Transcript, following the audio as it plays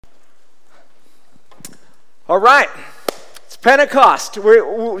All right, it's Pentecost.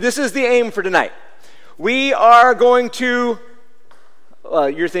 This is the aim for tonight. We are going to,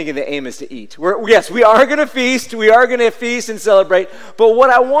 you're thinking the aim is to eat. Yes, we are going to feast. We are going to feast and celebrate. But what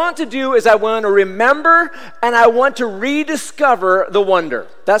I want to do is I want to remember and I want to rediscover the wonder.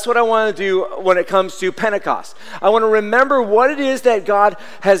 That's what I want to do when it comes to Pentecost. I want to remember what it is that God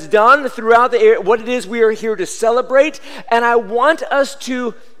has done throughout the area, what it is we are here to celebrate, and I want us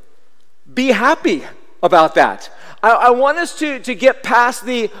to be happy about that. I want us to get past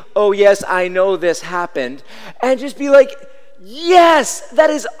the, oh yes, I know this happened, and just be like, yes,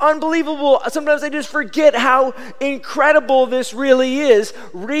 that is unbelievable. Sometimes I just forget how incredible this really is.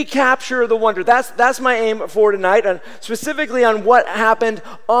 Recapture the wonder. That's my aim for tonight, and specifically on what happened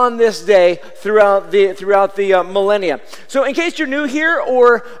on this day throughout the millennia. So in case you're new here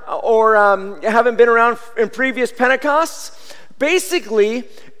or haven't been around in previous Pentecosts, basically,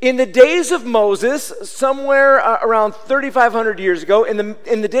 in the days of Moses, somewhere around 3,500 years ago, in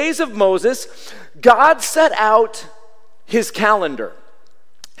the days of Moses, God set out his calendar.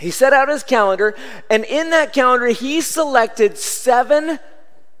 He set out his calendar, and in that calendar, he selected seven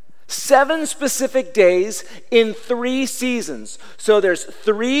specific days in 3 seasons. So there's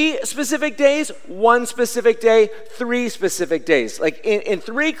 3 specific days, 1 specific day, 3 specific days. Like in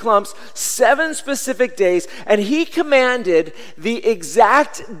 3 clumps, 7 specific days, and he commanded the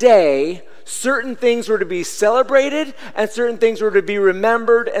exact day certain things were to be celebrated, and certain things were to be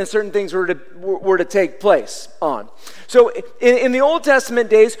remembered, and certain things were to take place on. So in the Old Testament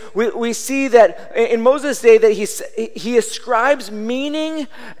days, we see that in Moses' day that he ascribes meaning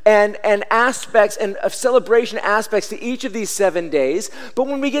and aspects and of celebration aspects to each of these 7 days. But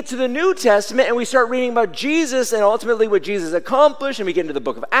when we get to the New Testament and we start reading about Jesus and ultimately what Jesus accomplished, and we get into the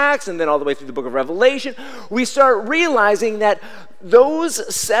book of Acts and then all the way through the book of Revelation, we start realizing that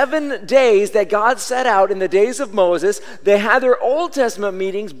those 7 days that God set out in the days of Moses, they had their Old Testament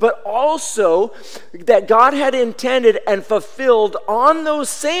meanings, but also that God had intended and fulfilled on those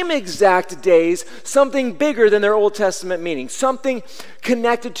same exact days something bigger than their Old Testament meaning, something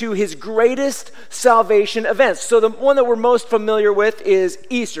connected to his greatest salvation events. So the one that we're most familiar with is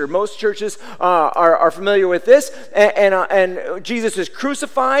Easter. Most churches are familiar with this, and Jesus is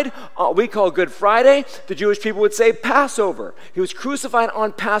crucified. We call Good Friday. The Jewish people would say Passover. He was crucified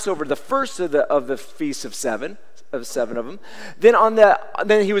on Passover, the first of the feasts of seven of them.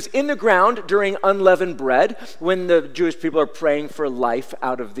 Then he was in the ground during unleavened bread, when the Jewish people are praying for life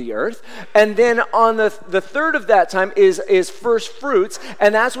out of the earth. And then on the third of that time is first fruits,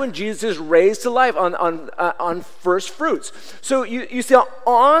 and that's when Jesus is raised to life on first fruits. So you see,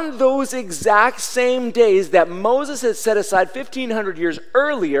 on those exact same days that Moses had set aside 1,500 years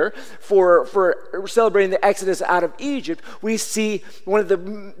earlier for celebrating the Exodus out of Egypt, we see one of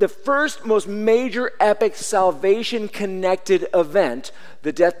the first most major epic salvation connected event,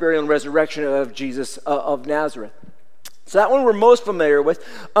 the death, burial, and resurrection of Jesus of Nazareth. So that one we're most familiar with.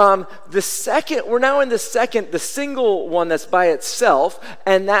 The second, we're now in the single one that's by itself,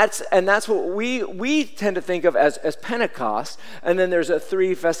 and that's what we tend to think of as Pentecost. And then there's a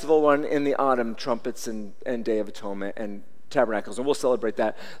 3 festival one in the autumn, trumpets and Day of Atonement and Tabernacles, and we'll celebrate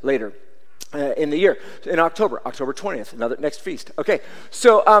that later. In the year, in October 20th, next feast. Okay,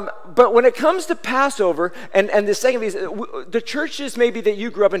 so, but when it comes to Passover and the second feast, the churches maybe that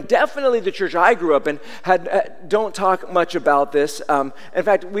you grew up in, definitely the church I grew up in, don't talk much about this. In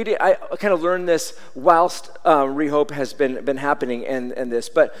fact, I kind of learned this whilst Rehope has been happening and this.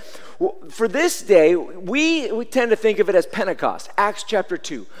 But for this day, we tend to think of it as Pentecost, Acts chapter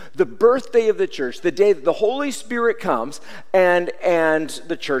 2, the birthday of the church, the day that the Holy Spirit comes and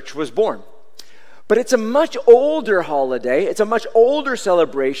the church was born. But it's a much older holiday. It's a much older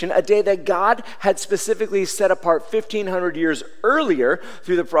celebration, a day that God had specifically set apart 1,500 years earlier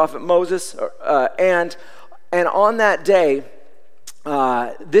through the prophet Moses. And on that day,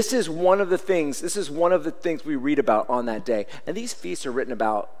 this is one of the things we read about on that day. And these feasts are written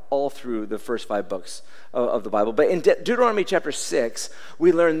about all through the first 5 books of the Bible. But in Deuteronomy chapter 6,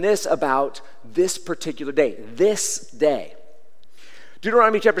 we learn this about this particular day, this day.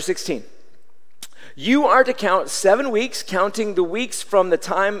 Deuteronomy chapter 16. You are to count 7 weeks, counting the weeks from the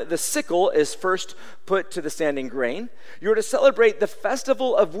time the sickle is first put to the standing grain. You are to celebrate the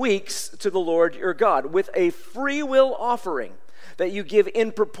festival of weeks to the Lord your God with a free will offering that you give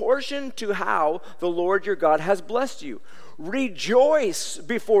in proportion to how the Lord your God has blessed you. Rejoice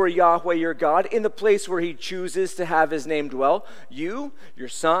before Yahweh your God in the place where he chooses to have his name dwell. You, your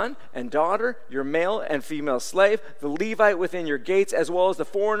son and daughter, your male and female slave, the Levite within your gates, as well as the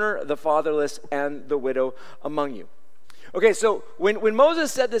foreigner, the fatherless, and the widow among you. Okay, so when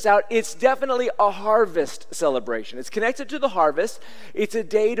Moses set this out, it's definitely a harvest celebration. It's connected to the harvest. It's a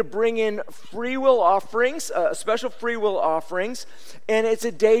day to bring in free will offerings, special free will offerings, and it's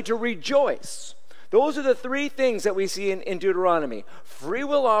a day to rejoice. Those are the three things that we see in Deuteronomy. Free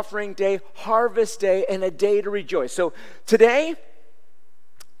will offering day, harvest day, and a day to rejoice. So today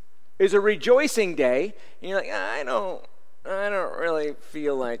is a rejoicing day, and you're like, I don't really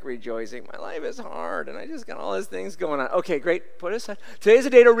feel like rejoicing. My life is hard, and I just got all these things going on. Okay, great. Put it aside. Today's a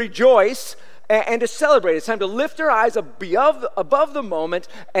day to rejoice and to celebrate. It's time to lift our eyes above the moment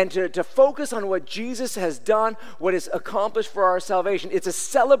and to focus on what Jesus has done, what is accomplished for our salvation. It's a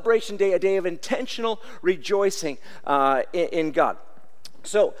celebration day, a day of intentional rejoicing in God.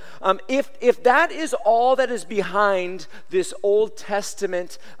 So if that is all that is behind this Old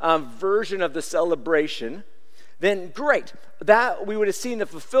Testament version of the celebration, then great. That we would have seen the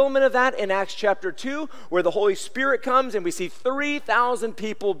fulfillment of that in Acts chapter 2, where the Holy Spirit comes and we see 3,000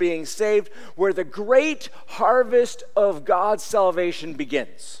 people being saved, where the great harvest of God's salvation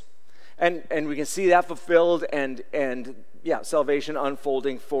begins. And we can see that fulfilled and salvation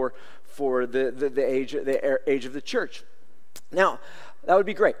unfolding for the age of the church. Now, that would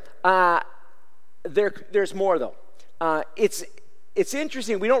be great. There's more though. It's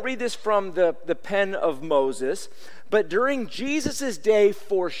interesting, we don't read this from the pen of Moses, but during Jesus' day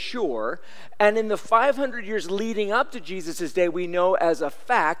for sure, and in the 500 years leading up to Jesus' day, we know as a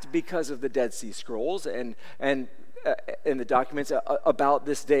fact because of the Dead Sea Scrolls and the documents about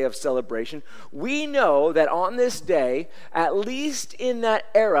this day of celebration, we know that on this day, at least in that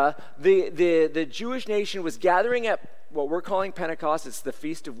era, the Jewish nation was gathering at what we're calling Pentecost. It's the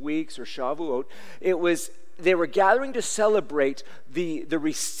Feast of Weeks or Shavuot. They were gathering to celebrate the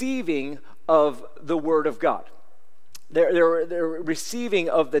receiving of the Word of God. They're receiving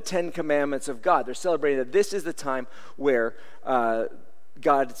of the Ten Commandments of God. They're celebrating that this is the time where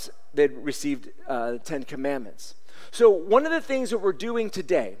they'd received the Ten Commandments. So one of the things that we're doing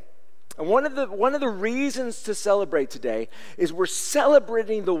today, and one of the reasons to celebrate today, is we're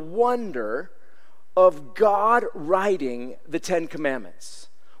celebrating the wonder of God writing the Ten Commandments.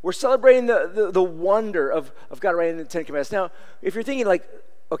 We're celebrating the wonder of God writing the Ten Commandments. Now, if you're thinking like,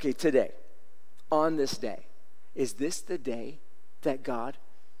 okay, today, on this day, is this the day that God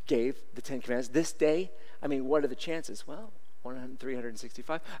gave the Ten Commandments? This day? I mean, what are the chances? Well,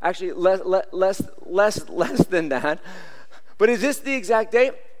 365. Actually, less than that. But is this the exact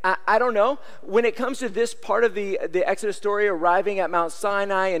day? I don't know. When it comes to this part of the Exodus story, arriving at Mount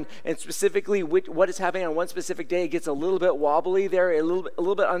Sinai and specifically what is happening on one specific day, it gets a little bit wobbly there, a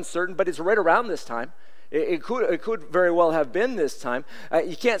little bit uncertain, but it's right around this time. It could very well have been this time.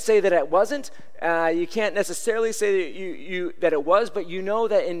 You can't say that it wasn't. You can't necessarily say that it was, but you know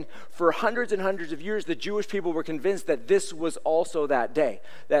that for hundreds and hundreds of years, the Jewish people were convinced that this was also that day,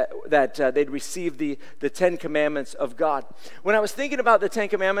 that they'd received the Ten Commandments of God. When I was thinking about the Ten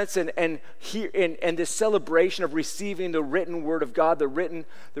Commandments and this celebration of receiving the written Word of God, the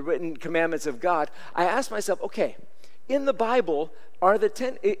written commandments of God, I asked myself, okay, in the Bible,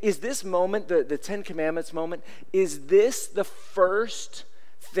 is this moment, the Ten Commandments moment, is this the first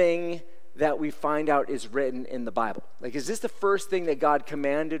thing that we find out is written in the Bible? Like, is this the first thing that God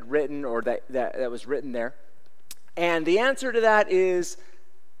commanded written or that was written there? And the answer to that is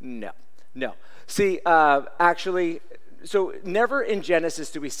no. See, actually, so never in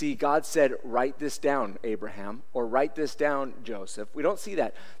Genesis do we see God said, write this down, Abraham, or write this down, Joseph. We don't see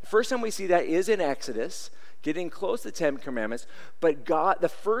that. The first time we see that is in Exodus, getting close to the Ten Commandments. But God, the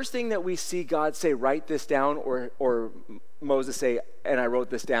first thing that we see God say, write this down, or Moses say, and I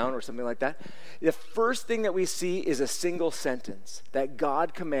wrote this down, or something like that. The first thing that we see is a single sentence that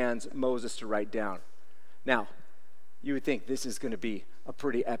God commands Moses to write down. Now, you would think this is going to be a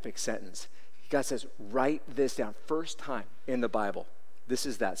pretty epic sentence. God says, write this down. First time in the Bible, this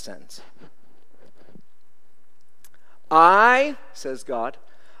is that sentence. Says God,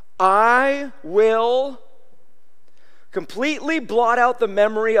 I will completely blot out the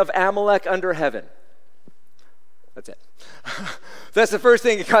memory of Amalek under heaven. That's it. That's the first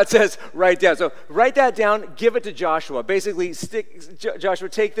thing God says, write down. So write that down, give it to Joshua. Basically, Joshua,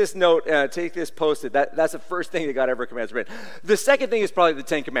 take this note, take this post-it. That's the first thing that God ever commands written. The second thing is probably the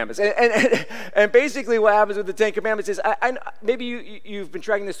Ten Commandments. And basically what happens with the Ten Commandments is, maybe you've been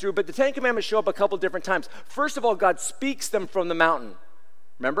tracking this through, but the Ten Commandments show up a couple different times. First of all, God speaks them from the mountain.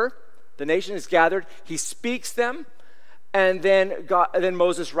 Remember? The nation is gathered. He speaks them, and then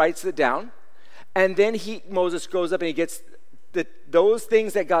Moses writes it down. And then Moses goes up and he gets those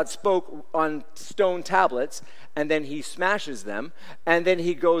things that God spoke on stone tablets, and then he smashes them, and then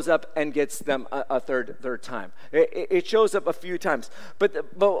he goes up and gets them a third time. It shows up a few times.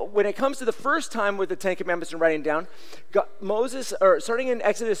 But when it comes to the first time with the Ten Commandments and writing down, starting in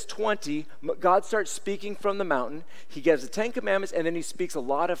Exodus 20, God starts speaking from the mountain. He gives the Ten Commandments, and then he speaks a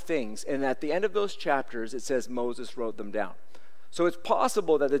lot of things. And at the end of those chapters, it says Moses wrote them down. So it's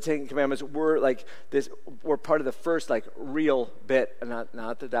possible that the Ten Commandments were part of the first real bit.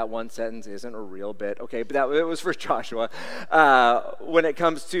 Not that one sentence isn't a real bit, okay? But it was for Joshua. When it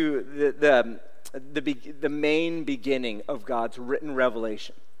comes to the main beginning of God's written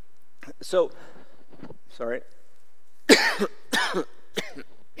revelation. So, sorry.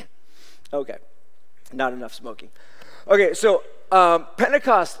 Okay, not enough smoking. Okay, so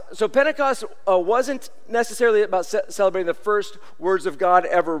Pentecost. So Pentecost wasn't necessarily about celebrating the first words of God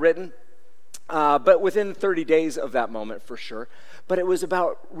ever written, but within 30 days of that moment for sure. But it was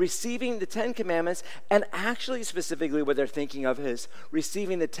about receiving the Ten Commandments, and actually specifically what they're thinking of is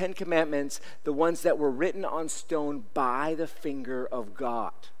receiving the Ten Commandments, the ones that were written on stone by the finger of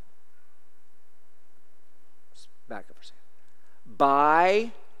God. Let's back up for a second.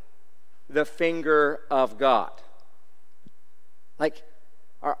 By the finger of God.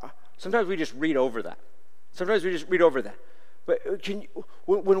 Sometimes we just read over that. But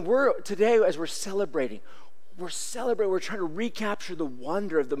when we're today, as we're celebrating, we're trying to recapture the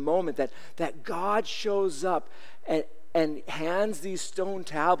wonder of the moment that God shows up and hands these stone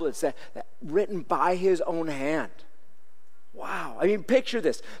tablets that written by his own hand. Wow. I mean, picture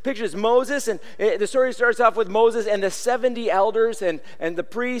this. Moses, and the story starts off with Moses and the 70 elders and the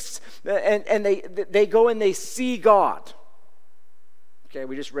priests, and they go and they see God. Okay,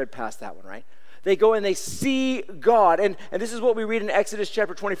 we just read past that one, right? They go and they see God. And this is what we read in Exodus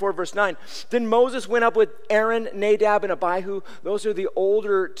chapter 24, verse 9. Then Moses went up with Aaron, Nadab, and Abihu. Those are the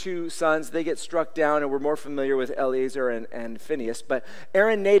older two sons. They get struck down, and we're more familiar with Eleazar and Phinehas. But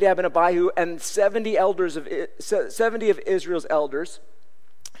Aaron, Nadab, and Abihu, and 70 of Israel's elders.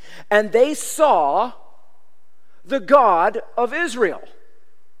 And they saw the God of Israel.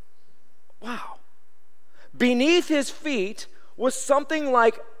 Wow. Beneath his feet was something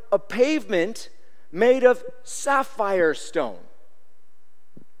like a pavement made of sapphire stone.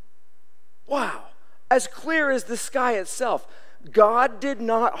 Wow. As clear as the sky itself. God did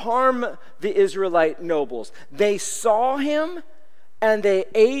not harm the Israelite nobles. They saw him and they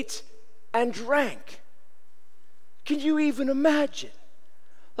ate and drank. Can you even imagine?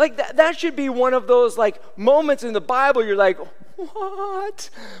 That should be one of those moments in the Bible you're like, what?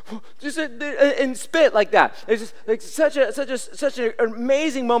 Just and spit like that. It's just such an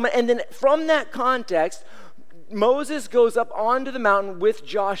amazing moment. And then from that context, Moses goes up onto the mountain with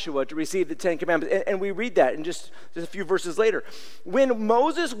Joshua to receive the Ten Commandments. And we read that in just a few verses later. When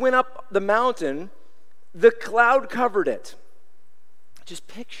Moses went up the mountain, the cloud covered it. Just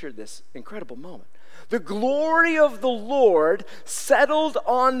picture this incredible moment. The glory of the Lord settled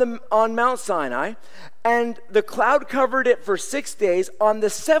on Mount Sinai, and the cloud covered it for 6 days. On the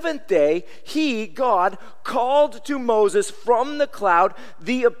seventh day, God, called to Moses from the cloud.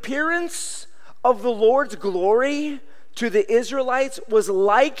 The appearance of the Lord's glory to the Israelites was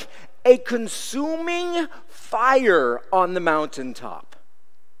like a consuming fire on the mountaintop.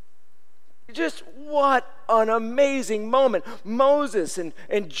 Just what an amazing moment. Moses and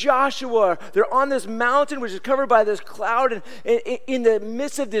Joshua, they're on this mountain which is covered by this cloud, and in the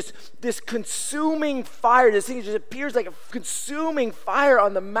midst of this consuming fire, this thing just appears like a consuming fire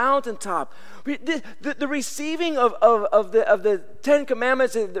on the mountaintop. The receiving of the Ten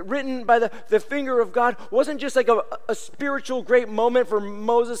Commandments written by the finger of God wasn't just like a spiritual great moment for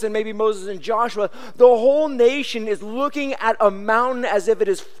Moses and maybe Moses and Joshua. The whole nation is looking at a mountain as if it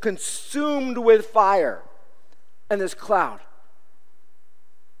is consumed with fire and this cloud.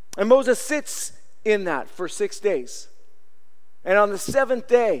 And Moses sits in that for 6 days. And on the seventh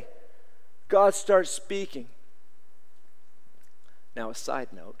day, God starts speaking. Now, a side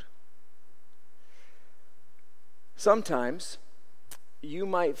note. Sometimes you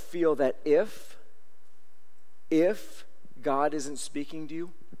might feel that if God isn't speaking to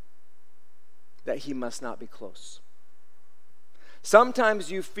you, that he must not be close.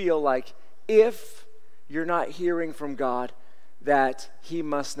 Sometimes you feel like if you're not hearing from God, that he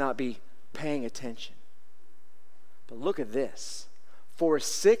must not be paying attention. But look at this. For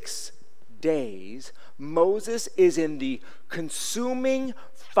 6 days, Moses is in the consuming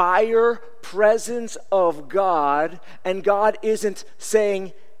fire presence of God, and God isn't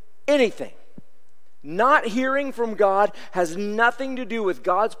saying anything. Not hearing from God has nothing to do with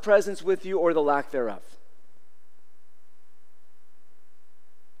God's presence with you or the lack thereof.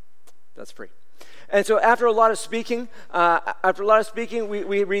 That's free. And so after a lot of speaking,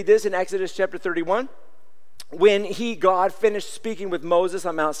 we read this in Exodus chapter 31. When God finished speaking with Moses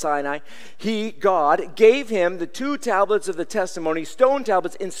on Mount Sinai, God, gave him the 2 tablets of the testimony, stone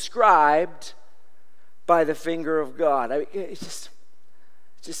tablets inscribed by the finger of God. I mean, it's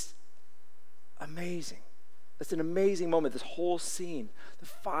just amazing. It's an amazing moment, this whole scene. The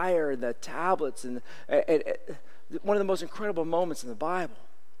fire, the tablets, and one of the most incredible moments in the Bible.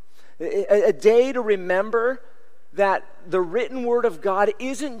 A day to remember that the written word of God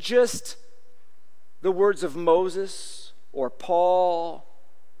isn't just the words of Moses or Paul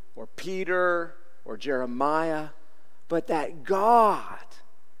or Peter or Jeremiah, but that God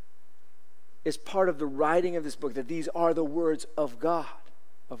is part of the writing of this book, that these are the words of God,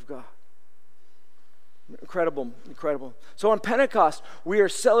 Incredible. So on Pentecost, we are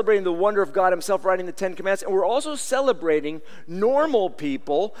celebrating the wonder of God himself writing the 10 Commandments, and we're also celebrating normal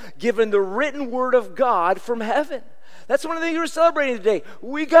people given the written word of God from heaven. That's one of the things we're celebrating today.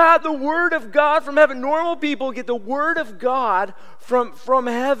 We got the word of God from heaven. Normal people get the word of God from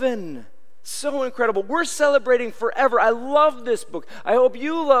heaven. So incredible. We're celebrating forever. I love this book. I hope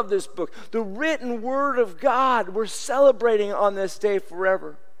you love this book. The written word of God. We're celebrating on this day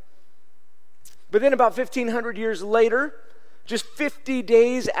forever. But then about 1,500 years later, just 50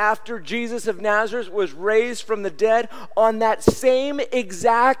 days after Jesus of Nazareth was raised from the dead, on that same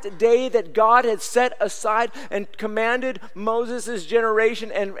exact day that God had set aside and commanded Moses'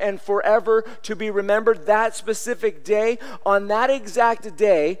 generation and forever to be remembered, that specific day, on that exact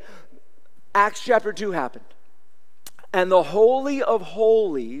day, Acts chapter 2 happened. And the Holy of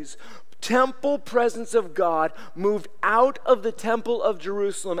Holies, temple presence of God, moved out of the temple of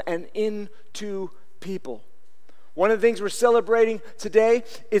Jerusalem and into people. One of the things we're celebrating today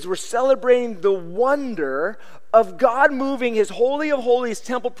is we're celebrating the wonder of God moving his Holy of Holies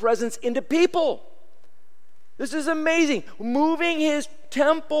temple presence into people. This is amazing. Moving his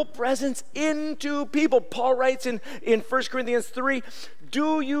temple presence into people. Paul writes in 1 Corinthians 3,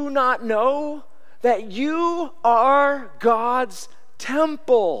 do you not know that you are God's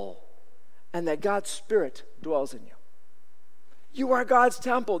temple and that God's Spirit dwells in you? You are God's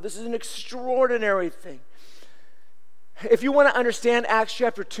temple. This is an extraordinary thing. If you want to understand Acts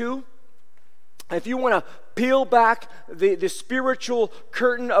chapter 2, if you want to peel back the spiritual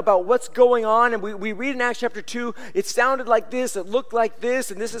curtain about what's going on, and we read in Acts chapter 2, it sounded like this, it looked like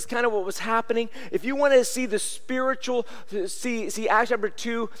this, and this is kind of what was happening. If you want to see the spiritual, see Acts chapter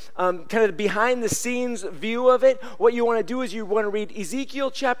 2, kind of the behind the scenes view of it, what you want to do is you want to read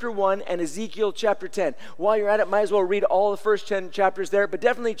Ezekiel chapter 1 and Ezekiel chapter 10. While you're at it, might as well read all the first 10 chapters there, but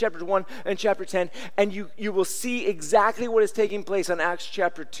definitely chapter 1 and chapter 10, and you will see exactly what is taking place on Acts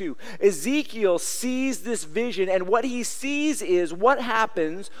chapter 2. Ezekiel sees this vision, and what he sees is what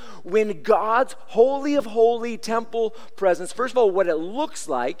happens when God's Holy of Holy temple presence, first of all, what it looks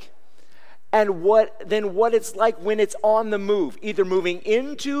like, and what it's like when it's on the move, either moving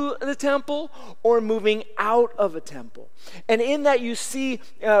into the temple or moving out of a temple. And in that you see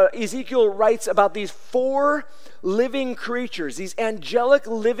Ezekiel writes about these 4 living creatures, these angelic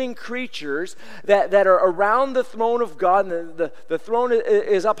living creatures that are around the throne of God, and the throne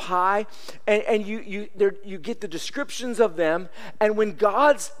is up high, and you get the descriptions of them. And when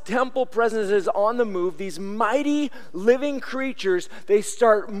God's temple presence is on the move, these mighty living creatures, they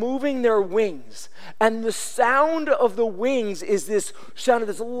start moving their wings, and the sound of the wings is this sound of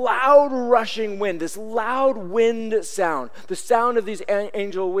this loud rushing wind, this loud wind sound, the sound of these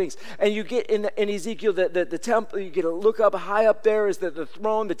angel wings. And you get in Ezekiel the temple, you get a look up high up there is the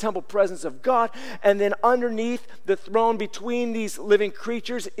throne, the temple presence of God, and then underneath the throne between these living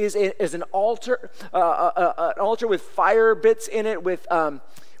creatures is an altar, an altar with fire bits in it,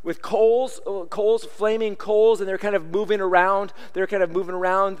 with coals, flaming coals, and they're kind of moving around. They're kind of moving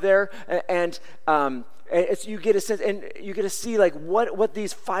around there, and you get a sense, and you get to see like what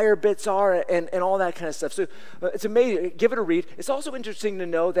these fire bits are, and all that kind of stuff. So it's amazing. Give it a read. It's also interesting to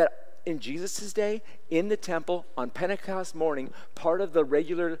know that in Jesus' day, in the temple on Pentecost morning, part of the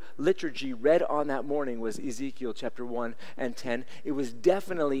regular liturgy read on that morning was Ezekiel chapter 1 and 10. It was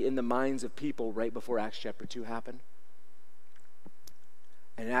definitely in the minds of people right before Acts chapter 2 happened.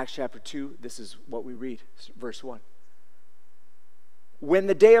 And in Acts chapter 2, this is what we read, verse 1. When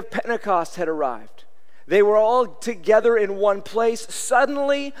the day of Pentecost had arrived, they were all together in one place.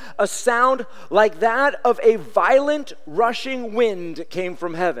 Suddenly, a sound like that of a violent rushing wind came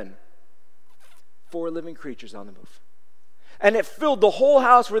from heaven. 4 living creatures on the move. And it filled the whole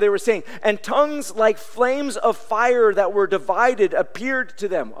house where they were sitting. And tongues like flames of fire that were divided appeared to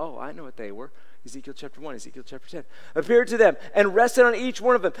them. Oh, I know what they were. Ezekiel chapter 1, Ezekiel chapter 10. Appeared to them and rested on each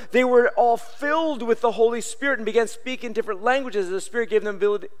one of them. They were all filled with the Holy Spirit and began speaking different languages as the Spirit gave them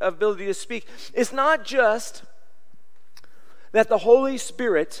ability to speak. It's not just that the Holy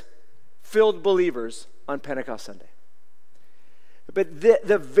Spirit filled believers on Pentecost Sunday, but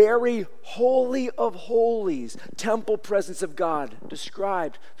the very holy of holies, temple presence of God,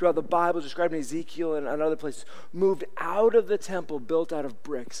 described throughout the Bible, described in Ezekiel and other places, moved out of the temple built out of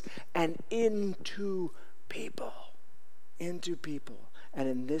bricks and into people. Into people. And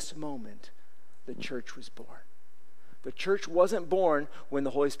in this moment, the church was born. The church wasn't born when the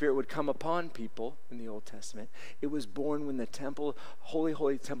Holy Spirit would come upon people in the Old Testament. It was born when the temple,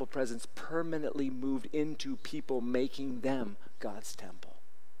 holy temple presence permanently moved into people, making them God's temple.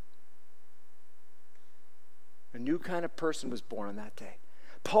 A new kind of person was born on that day.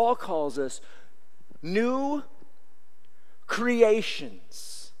 Paul calls us new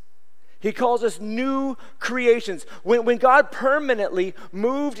creations. He calls us new creations. When God permanently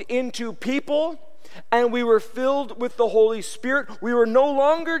moved into people, and we were filled with the Holy Spirit, we were no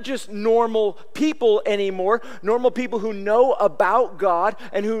longer just normal people anymore, normal people who know about God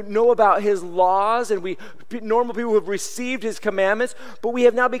and who know about His laws, and normal people who have received His commandments, but we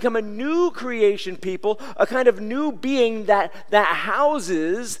have now become a new creation people, a kind of new being that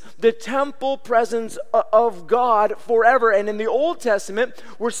houses the temple presence of God forever. And in the Old Testament,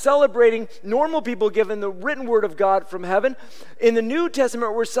 we're celebrating normal people given the written word of God from heaven. In the New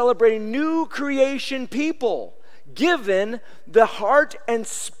Testament, we're celebrating new creation people given the heart and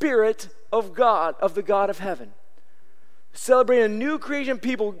spirit of God, of the God of heaven. Celebrating a new creation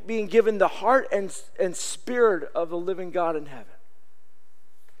people being given the heart and spirit of the living God in heaven.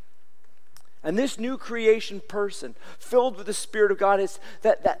 And this new creation person filled with the Spirit of God,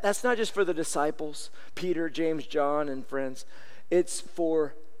 that's not just for the disciples, Peter, James, John, and friends. It's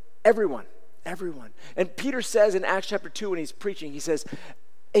for everyone. Everyone. And Peter says in Acts chapter 2 when he's preaching, he says,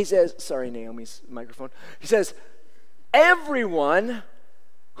 sorry, Naomi's microphone. He says, everyone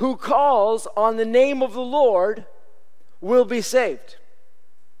who calls on the name of the Lord will be saved.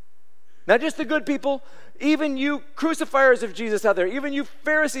 Not just the good people, even you crucifiers of Jesus out there, even you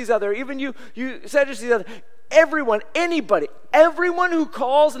Pharisees out there, even you Sadducees out there, everyone, anybody, everyone who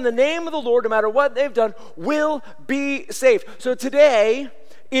calls in the name of the Lord, no matter what they've done, will be saved. So today,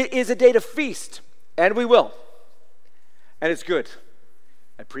 it is a day to feast, and we will. And it's good.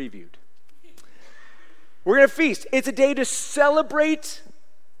 I previewed. We're going to feast. It's a day to celebrate.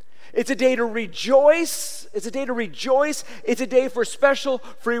 It's a day to rejoice. It's a day to rejoice. It's a day for special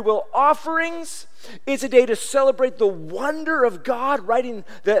free will offerings. It's a day to celebrate the wonder of God writing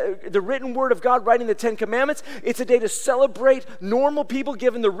the written word of God, writing the 10 Commandments. It's a day to celebrate normal people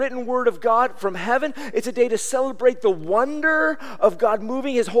given the written word of God from heaven. It's a day to celebrate the wonder of God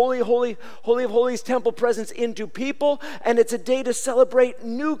moving His holy of holies temple presence into people. And it's a day to celebrate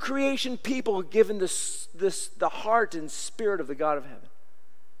new creation people given the heart and spirit of the God of heaven.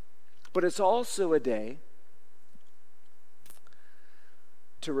 But it's also a day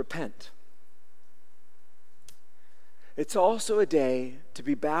to repent. It's also a day to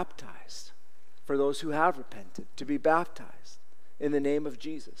be baptized for those who have repented, to be baptized in the name of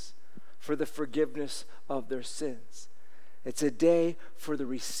Jesus for the forgiveness of their sins. It's a day for the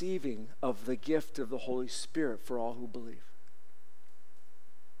receiving of the gift of the Holy Spirit for all who believe.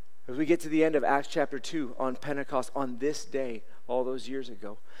 As we get to the end of Acts chapter 2 on Pentecost, on this day, all those years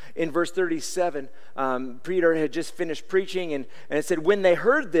ago, in verse 37, Peter had just finished preaching, and it said, when they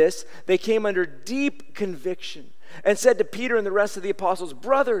heard this, they came under deep conviction and said to Peter and the rest of the apostles,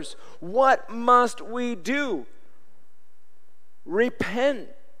 brothers, what must we do? Repent,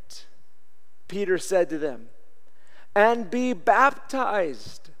 Peter said to them, and be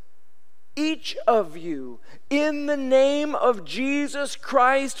baptized, each of you, in the name of Jesus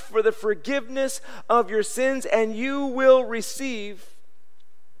Christ for the forgiveness of your sins, and you will receive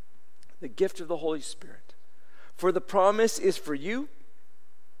the gift of the Holy Spirit. For the promise is for you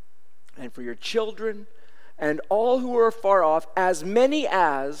and for your children and all who are far off, as many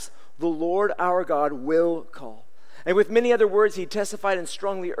as the Lord our God will call. And with many other words, he testified and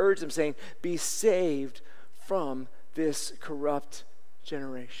strongly urged them, saying, be saved from this corrupt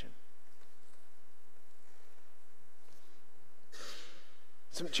generation.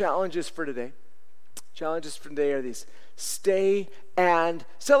 Some challenges for today. Challenges for today are these. Stay and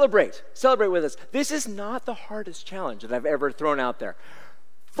celebrate. Celebrate with us. This is not the hardest challenge that I've ever thrown out there.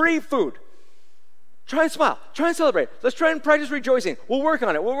 Free food. Try and smile. Try and celebrate. Let's try and practice rejoicing. We'll work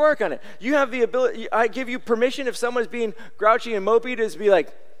on it. We'll work on it. You have the ability. I give you permission if someone's being grouchy and mopey to be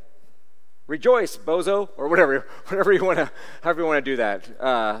like, rejoice, bozo, or whatever you want to, however you want to do that.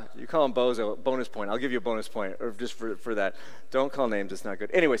 You call him bozo, bonus point. I'll give you a bonus point, or just for that. Don't call names; it's not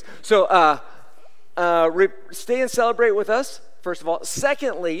good. Anyways, so stay and celebrate with us. First of all,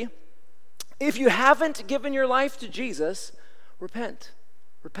 secondly, if you haven't given your life to Jesus, repent.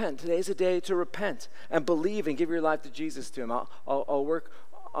 Repent. Today's a day to repent and believe and give your life to Jesus to Him.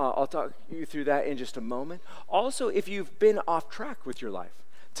 I'll talk you through that in just a moment. Also, if you've been off track with your life,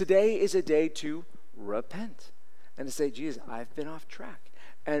 today is a day to repent and to say, Jesus, I've been off track,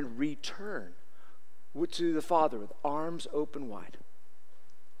 and return to the Father with arms open wide,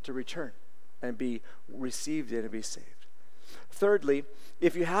 to return and be received in and be saved. Thirdly,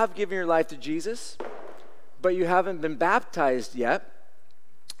 if you have given your life to Jesus, but you haven't been baptized yet,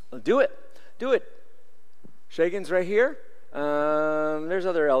 do it. Do it. Shagan's right here. There's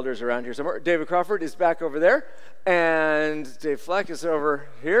other elders around here somewhere. David Crawford is back over there. And Dave Fleck is over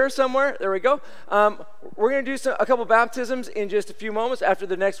here somewhere. There we go. We're going to do a couple baptisms in just a few moments after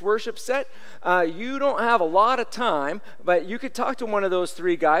the next worship set. You don't have a lot of time, but you could talk to one of those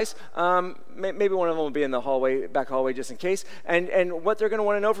three guys. Maybe one of them will be in the hallway, back hallway, just in case. And what they're going to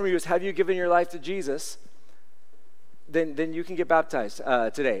want to know from you is, have you given your life to Jesus? Then you can get baptized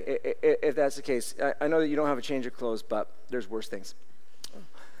today, if that's the case. I know that you don't have a change of clothes, but there's worse things.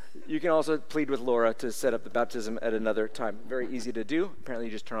 You can also plead with Laura to set up the baptism at another time. Very easy to do. Apparently,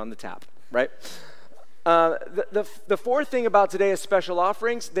 you just turn on the tap, right? The fourth thing about today is special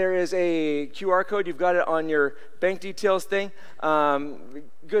offerings. There is a QR code. You've got it on your bank details thing.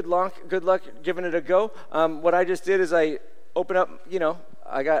 Good luck giving it a go. What I just did is I open up,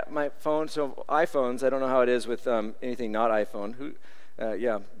 I got my phone, so iPhones, I don't know how it is with anything not iPhone.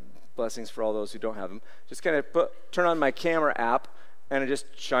 Blessings for all those who don't have them. Just kind of turn on my camera app, and I just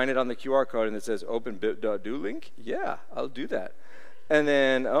shine it on the QR code, and it says, open do link? Yeah, I'll do that. And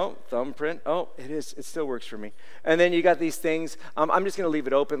then, thumbprint. It still works for me. And then you got these things. I'm just going to leave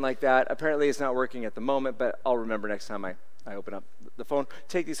it open like that. Apparently, it's not working at the moment, but I'll remember next time I open up the phone.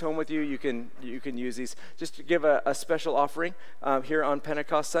 Take these home with you. You can use these. Just to give a special offering here on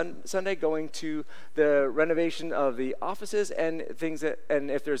Pentecost Sunday, going to the renovation of the offices and things and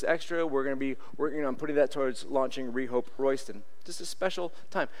if there's extra, we're going to be working on putting that towards launching Rehope Royston. Just a special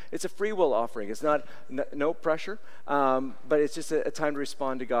time. It's a free will offering. It's not no pressure, but it's just a time to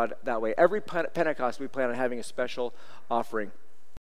respond to God that way. Every Pentecost, we plan on having a special offering